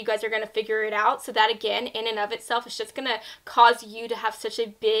along the way you guys are going to figure it out. So that, again, in and of itself, is just going to cause you to have such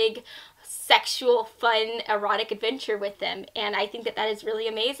a big sexual, fun, erotic adventure with them. And I think that that is really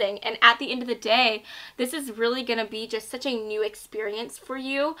amazing. And at the end of the day, this is really going to be just such a new experience for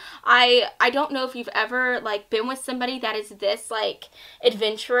you. I don't know if you've ever like been with somebody that is this like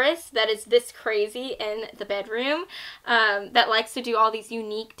adventurous, that is this crazy in the bedroom, that likes to do all these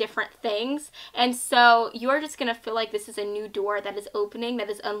unique different things. And so you're just going to feel like this is a new door that is opening, that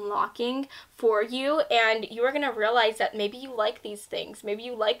is unlocking for you, and you're going to realize that maybe you like these things. Maybe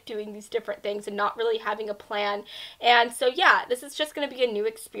you like doing these different things and not really having a plan. And so yeah, this is just going to be a new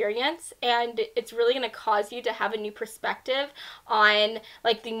experience, and it's really going to cause you to have a new perspective on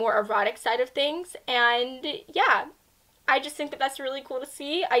like the more erotic side of things. And yeah, I just think that that's really cool to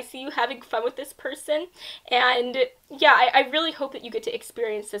see. I see you having fun with this person, and yeah, I really hope that you get to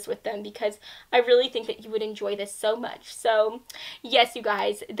experience this with them, because I really think that you would enjoy this so much. So yes, you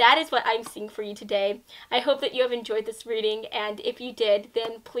guys, that is what I'm seeing for you today. I hope that you have enjoyed this reading, and if you did,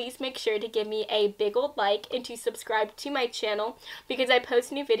 then please make sure to give me a big old like and to subscribe to my channel, because I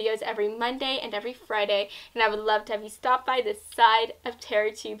post new videos every Monday and every Friday, and I would love to have you stop by this side of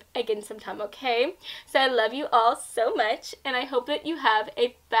TerraTube again sometime, okay? So I love you all so much, and I hope that you have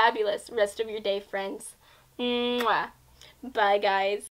a fabulous rest of your day, friends. Mwah. Bye, guys.